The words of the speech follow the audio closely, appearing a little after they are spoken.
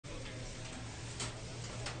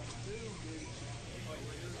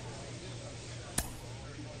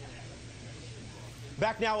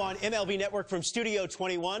Back now on MLB Network from Studio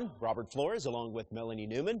 21, Robert Flores along with Melanie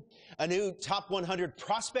Newman. A new Top 100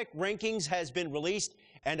 prospect rankings has been released,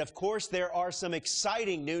 and of course there are some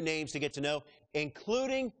exciting new names to get to know,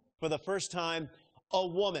 including, for the first time, a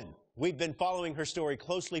woman. We've been following her story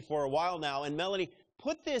closely for a while now, and Melanie,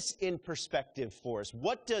 put this in perspective for us.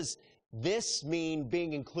 What does this mean,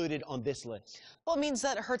 being included on this list? Well, it means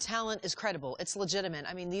that her talent is credible. It's legitimate.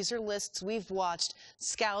 I mean, these are lists we've watched,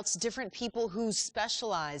 scouts, different people who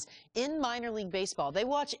specialize in minor league baseball. They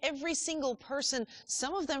watch every single person,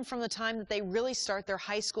 some of them from the time that they really start their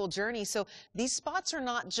high school journey. So these spots are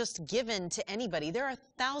not just given to anybody. There are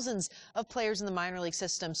thousands of players in the minor league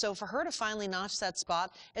system. So for her to finally notch that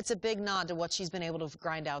spot, it's a big nod to what she's been able to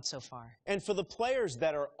grind out so far. And for the players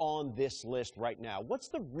that are on this list right now, what's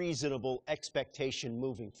the reasonable expectation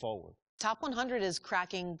moving forward? Top 100 is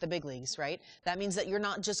cracking the big leagues, right? That means that you're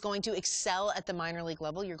not just going to excel at the minor league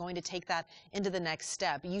level, you're going to take that into the next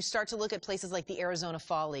step. You start to look at places like the Arizona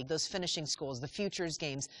Fall League, those finishing schools, the futures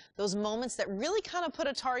games, those moments that really kind of put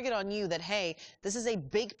a target on you that, hey, this is a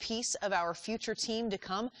big piece of our future team to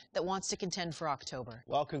come that wants to contend for October.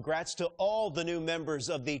 Well, congrats to all the new members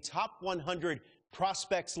of the Top 100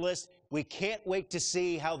 prospects list. We can't wait to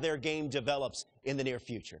see how their game develops in the near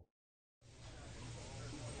future.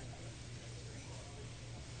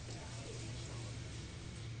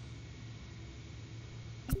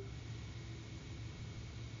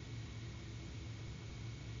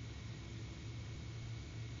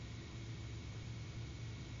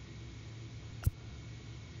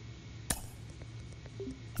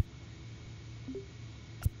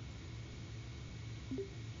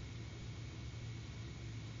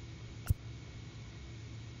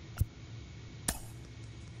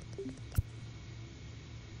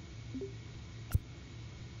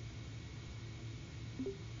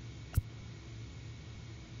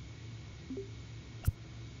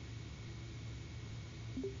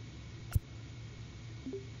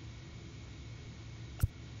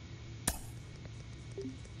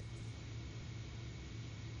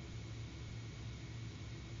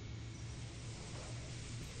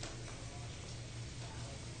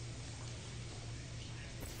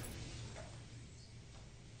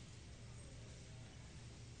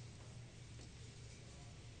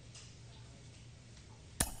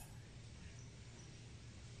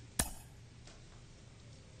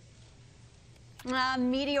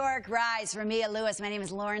 Meteoric rise for Mia Lewis. My name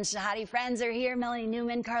is Lauren Shahadi. Friends are here. Melanie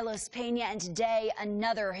Newman, Carlos Pena, and today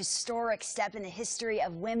another historic step in the history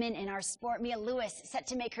of women in our sport. Mia Lewis set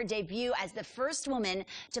to make her debut as the first woman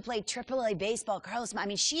to play AAA baseball. Carlos, I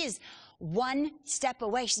mean, she is one step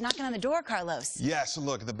away. She's knocking on the door, Carlos. Yes,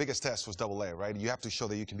 look, the biggest test was AA, right? You have to show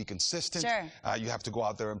that you can be consistent. Sure. You have to go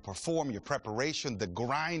out there and perform. Your preparation, the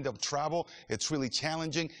grind of travel, it's really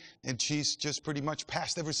challenging. And she's just pretty much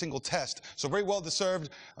passed every single test. So very well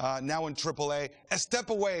deserved. Now in AAA, a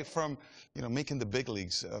step away from, making the big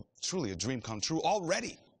leagues. Truly a dream come true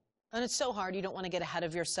already. And it's so hard. You don't want to get ahead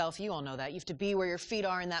of yourself. You all know that. You have to be where your feet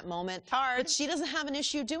are in that moment. Hard. But she doesn't have an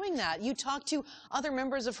issue doing that. You talk to other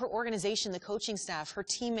members of her organization, the coaching staff, her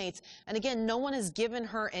teammates, and again, no one has given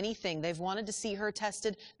her anything. They've wanted to see her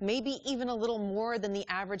tested, maybe even a little more than the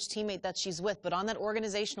average teammate that she's with. But on that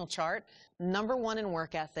organizational chart, #1 in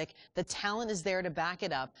work ethic, the talent is there to back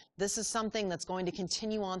it up. This is something that's going to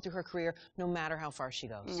continue on through her career, no matter how far she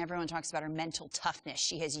goes. And everyone talks about her mental toughness.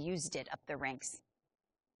 She has used it up the ranks.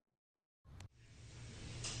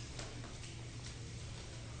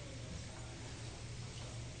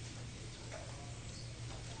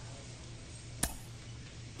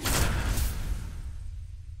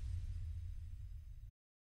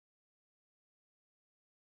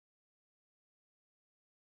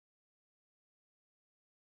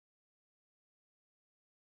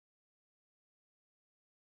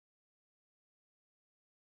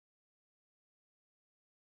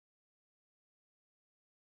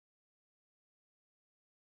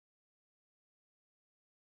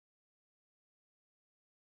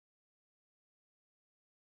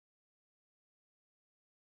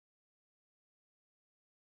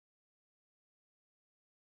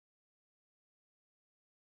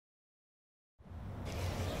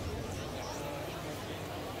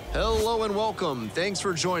 Hello and welcome. Thanks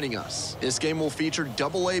for joining us. This game will feature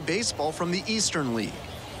AA baseball from the Eastern League.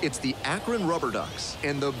 It's the Akron Rubber Ducks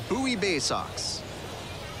and the Bowie Bay Sox.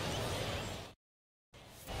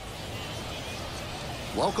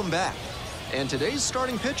 Welcome back. And today's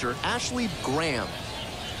starting pitcher, Ashley Graham.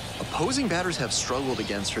 Opposing batters have struggled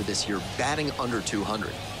against her this year, batting under 200.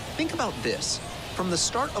 Think about this. From the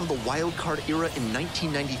start of the wild card era in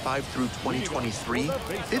 1995 through 2023,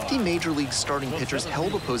 50 Major League starting pitchers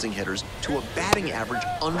held opposing hitters to a batting average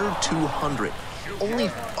under 200. Only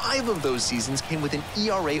 5 of those seasons came with an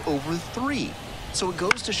ERA over 3. So it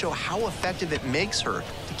goes to show how effective it makes her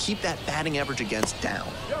to keep that batting average against down.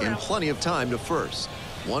 And plenty of time to first.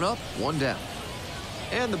 1 up, 1 down.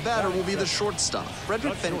 And the batter will be the shortstop,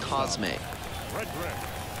 Frederick Ben Cosme.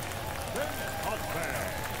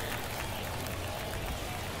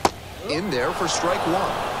 In there for strike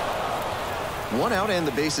 1. 1 out and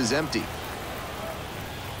the base is empty.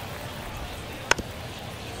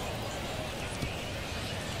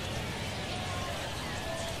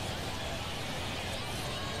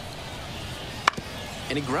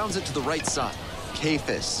 And he grounds it to the right side.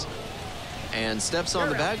 Kafis. And steps on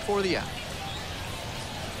the bag for the out.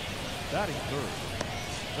 Batting third,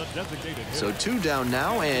 the designated hitter. So 2 down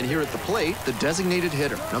now, and here at the plate, the designated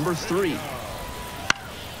hitter, number 3.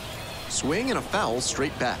 Swing and a foul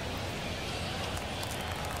straight back.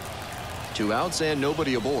 2 outs and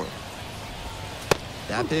nobody aboard.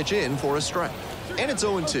 That pitch in for a strike. And it's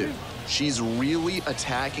 0-2. She's really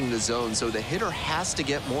attacking the zone, so the hitter has to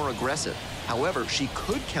get more aggressive. However, she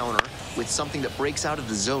could counter with something that breaks out of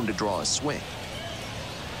the zone to draw a swing.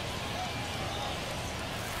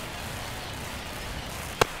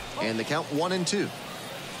 And the count 1-2. This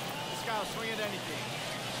guy'll swing at anything.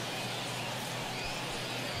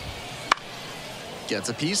 Gets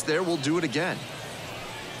a piece there, we'll do it again.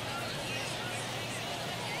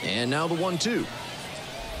 And now the 1-2.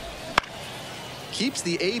 Keeps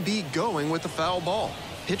the AB going with the foul ball.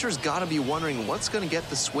 Pitcher's got to be wondering what's going to get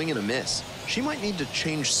the swing and a miss. She might need to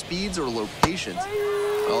change speeds or locations.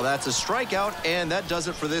 Well, that's a strikeout, and that does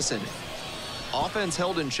it for this inning. Offense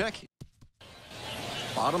held in check.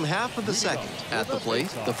 Bottom half of the second. At the plate,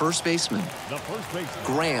 the first baseman,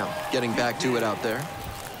 Graham, getting back to it out there.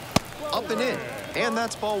 Up and in, and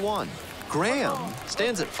that's ball 1. Graham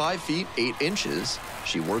stands at 5 feet 8 inches.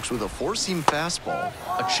 She works with a 4-seam fastball,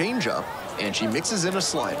 a changeup, and she mixes in a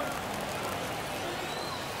slider.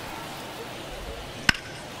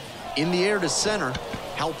 In the air to center,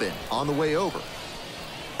 Halpin on the way over.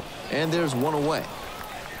 And there's 1 away.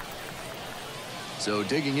 So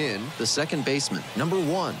digging in, the second baseman, number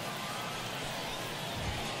 1.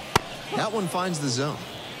 That one finds the zone.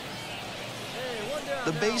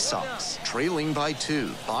 The Bay Sox trailing by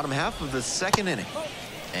 2, bottom half of the second inning.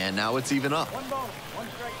 And now it's even up.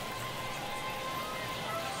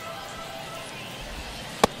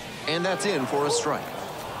 And that's in for a strike.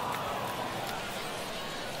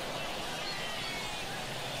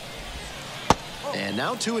 And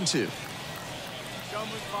now 2-2.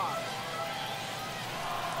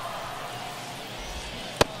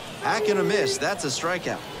 Hack and a miss. That's a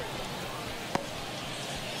strikeout.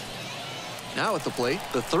 Now at the plate,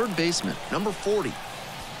 the third baseman, number 40.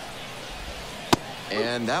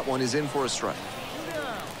 And that one is in for a strike.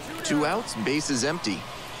 2 outs, base is empty.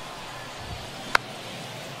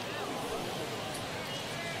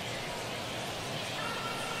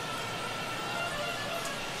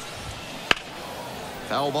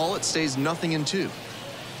 Foul ball, it stays 0-2.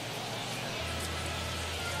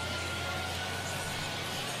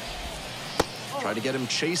 Try to get him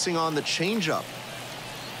chasing on the changeup.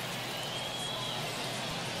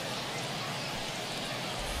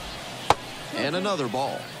 And another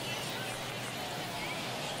ball.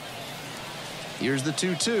 Here's the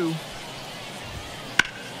 2-2.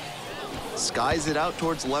 Skies it out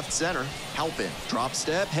towards left center. Halpin, drop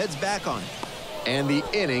step, heads back on it. And the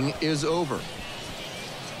inning is over.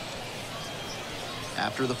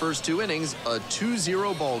 After the first 2 innings, a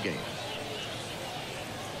 2-0 ball game.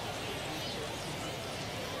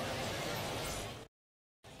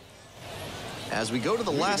 As we go to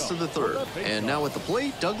the last of the third, and now at the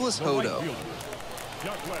plate, Douglas Hodo.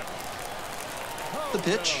 The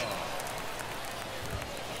pitch.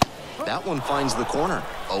 That one finds the corner.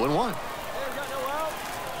 0-1.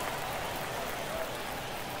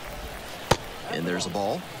 And there's a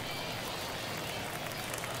ball.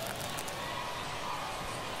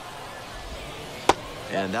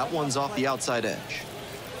 And that one's off the outside edge.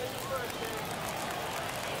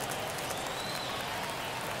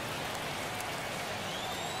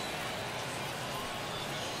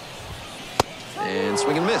 And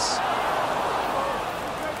swing and miss.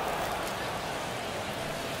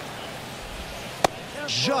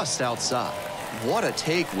 Just outside. What a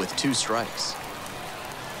take with 2 strikes.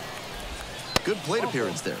 Good plate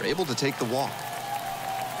appearance there, able to take the walk.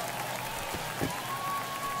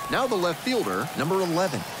 Now the left fielder, number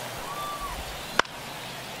 11.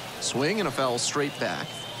 Swing and a foul straight back.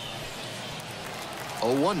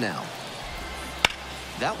 0-1 now.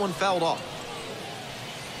 That one fouled off.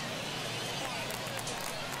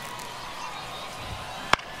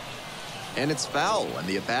 And it's foul, and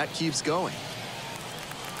the at-bat keeps going.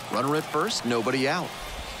 Runner at first, nobody out.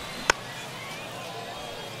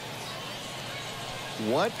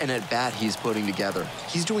 What an at-bat he's putting together.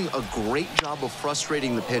 He's doing a great job of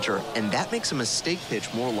frustrating the pitcher, and that makes a mistake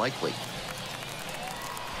pitch more likely.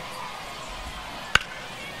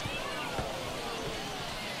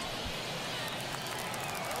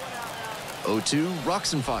 Oh-2,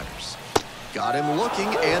 rocks and fires. Got him looking,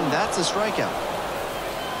 and that's a strikeout.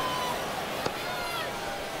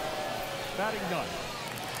 Batting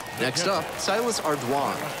ninth. Next up, Silas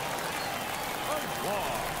Ardoin.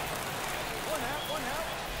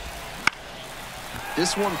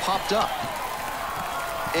 This one popped up.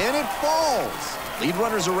 And it falls. Lead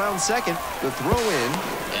runner's around second. The throw in,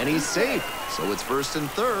 and he's safe. So it's first and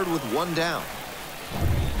third with one down.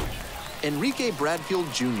 Enrique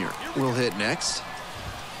Bradfield Jr. will hit next.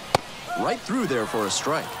 Right through there for a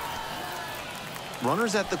strike.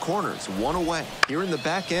 Runners at the corners, one away. Here in the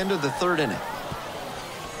back end of the third inning.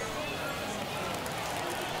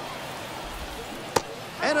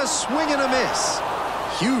 And a swing and a miss.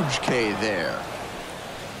 Huge K there.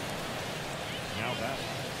 Now batting.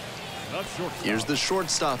 The shortstop. Here's the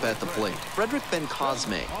shortstop at the plate, Frederick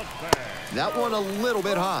Ben-Cosme. That one a little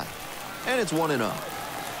bit high. And it's 1-0.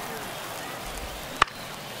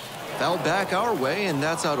 Fouled back our way, and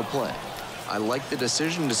that's out of play. I like the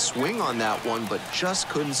decision to swing on that one, but just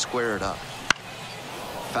couldn't square it up.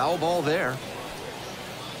 Foul ball there.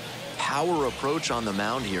 Power approach on the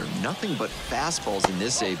mound here. Nothing but fastballs in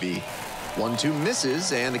this AB. 1-2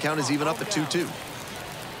 misses, and the count is even up at 2-2.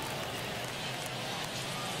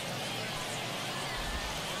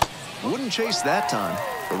 Wouldn't chase that time.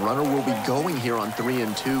 The runner will be going here on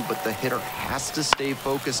 3-2, but the hitter has to stay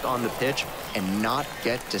focused on the pitch and not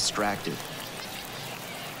get distracted.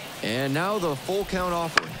 And now the full count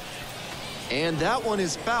offering. And that one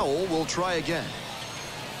is foul. We'll try again.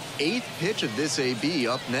 8th pitch of this AB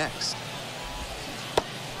up next.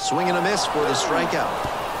 Swing and a miss for the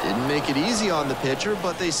strikeout. Didn't make it easy on the pitcher,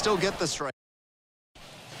 but they still get the strike.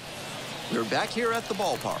 We're back here at the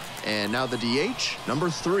ballpark. And now the DH, number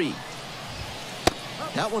 3.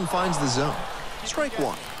 That one finds the zone. Strike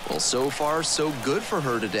one. Well, so far, so good for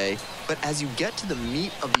her today. But as you get to the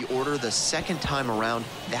meat of the order the second time around,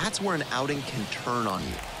 that's where an outing can turn on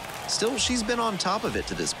you. Still, she's been on top of it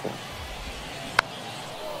to this point.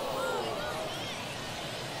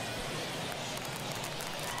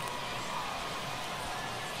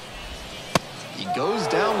 He goes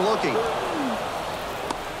down looking.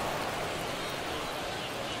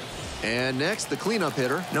 And next, the cleanup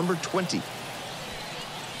hitter, number 20.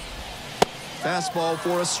 Fastball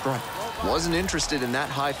for a strike. Wasn't interested in that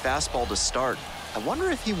high fastball to start. I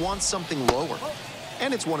wonder if he wants something lower.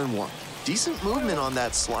 And it's 1-1. Decent movement on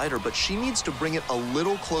that slider, but she needs to bring it a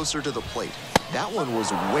little closer to the plate. That one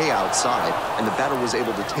was way outside, and the batter was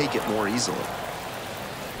able to take it more easily.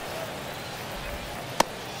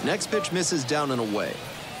 Next pitch misses down and away.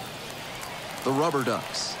 The Rubber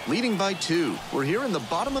Ducks, leading by 2. We're here in the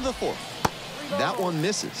bottom of the 4th. That one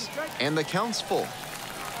misses, and the count's full.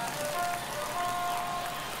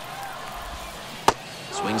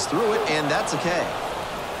 Swings through it, and that's a K.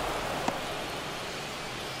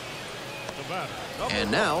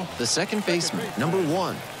 And now, the second baseman, number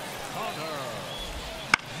 1.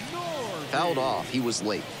 Fouled off. He was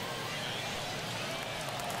late.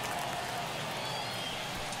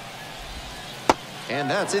 And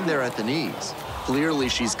that's in there at the knees. Clearly,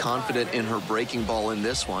 she's confident in her breaking ball in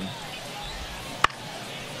this one.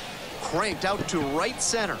 Cranked out to right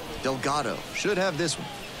center. Delgado should have this one.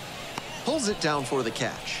 Pulls it down for the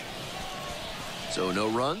catch. So no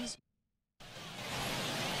runs.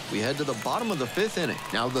 We head to the bottom of the 5th inning.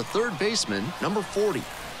 Now the third baseman, number 40.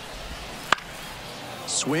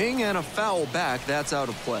 Swing and a foul back. That's out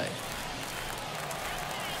of play.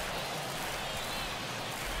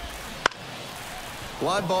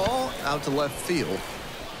 Fly ball out to left field.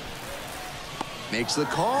 Makes the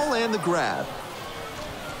call and the grab.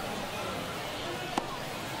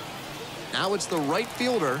 Now it's the right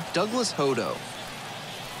fielder, Douglas Hodo.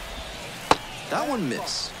 That one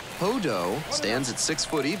missed. Hodo stands at 6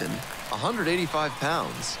 foot even, 185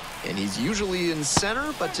 pounds, and he's usually in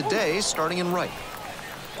center, but today starting in right.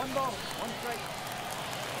 1 ball, 1 strike.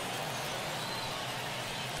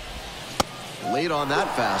 Late on that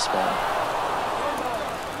fastball.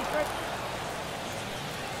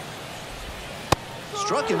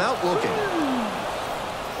 Struck him out looking.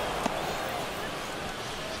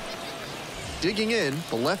 Digging in,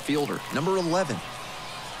 the left fielder, number 11.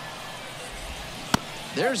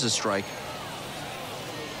 There's a strike.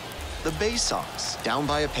 The Bay Sox down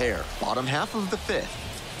by a pair, bottom half of the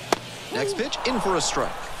 5th. Next pitch, in for a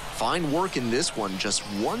strike. Fine work in this one, just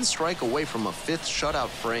one strike away from a 5th shutout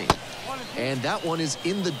frame. And that one is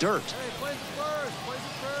in the dirt.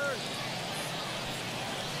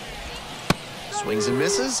 Swings and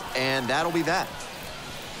misses, and that'll be that.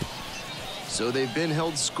 So they've been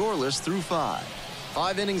held scoreless through 5.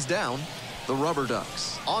 5 innings down, the Rubber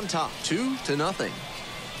Ducks on top, 2-0.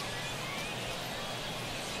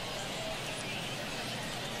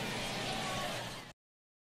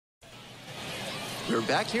 We're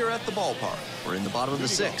back here at the ballpark. We're in the bottom of the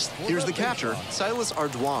 6th. Here's the catcher, Silas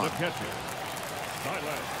Ardoin. The catcher,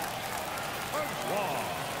 Silas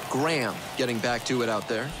Ardoin. Graham getting back to it out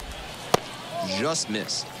there. Just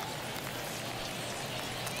missed.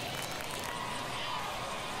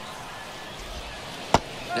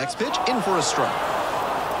 Next pitch, in for a strike.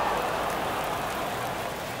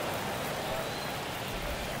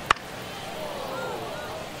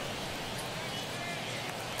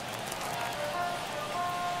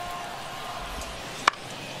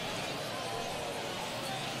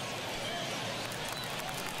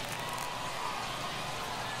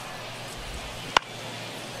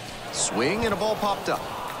 Swing and a ball popped up.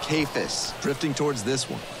 Kafis drifting towards this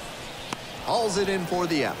one. Hauls it in for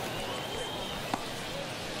the out.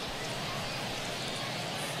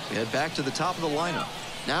 We head back to the top of the lineup.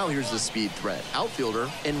 Now here's the speed threat.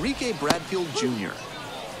 Outfielder Enrique Bradfield Jr.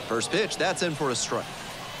 First pitch, that's in for a strike.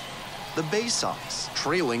 The Bay Sox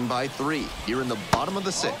trailing by 3 here in the bottom of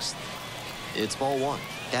the 6th. It's ball 1.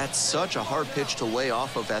 That's such a hard pitch to lay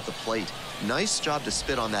off of at the plate. Nice job to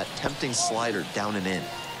spit on that tempting slider down and in.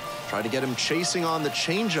 Try to get him chasing on the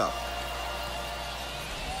changeup.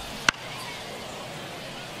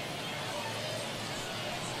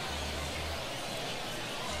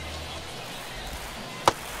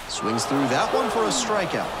 Swings through that one for a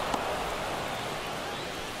strikeout.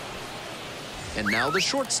 And now the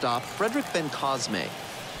shortstop, Frederick Bencosme.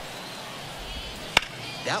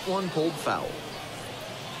 That one pulled foul.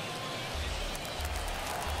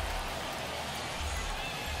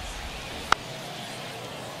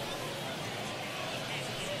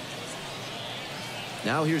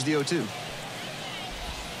 Now here's the 0-2.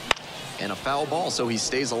 And a foul ball, so he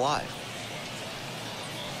stays alive.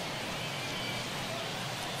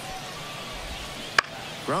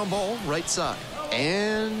 Ground ball, right side.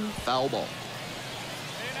 And foul ball.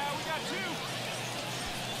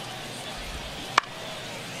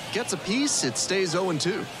 Gets a piece, it stays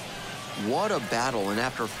 0-2. What a battle, and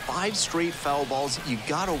after 5 straight foul balls, you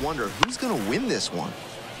gotta wonder who's gonna win this one.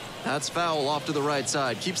 That's foul off to the right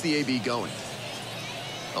side, keeps the AB going.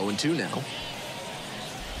 0-2 now.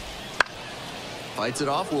 Fights it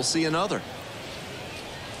off, we'll see another.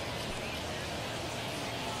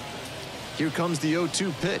 Here comes the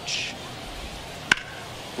 0-2 pitch.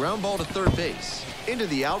 Ground ball to third base. Into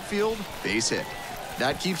the outfield, base hit.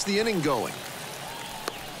 That keeps the inning going.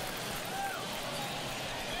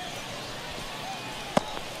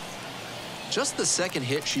 Just the second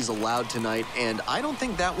hit she's allowed tonight, and I don't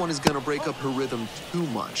think that one is going to break up her rhythm too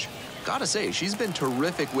much. Gotta say, she's been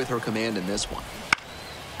terrific with her command in this one.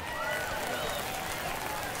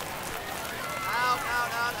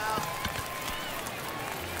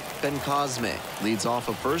 Bencosme leads off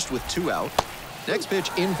of first with 2 out. Next pitch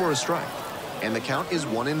in for a strike. And the count is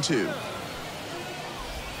 1-2.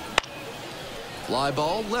 Fly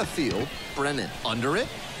ball left field. Brennan under it.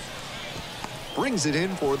 Brings it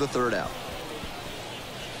in for the 3rd out.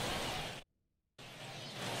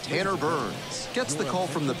 Tanner Burns gets the call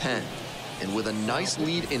from the pen. And with a nice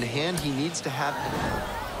lead in hand, he needs to have...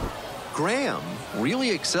 Graham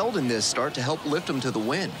really excelled in this start to help lift him to the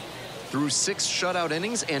win. Threw 6 shutout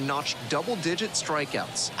innings and notched double-digit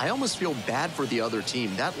strikeouts. I almost feel bad for the other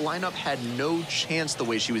team. That lineup had no chance the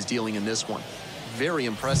way she was dealing in this one. Very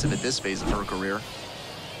impressive at this phase of her career.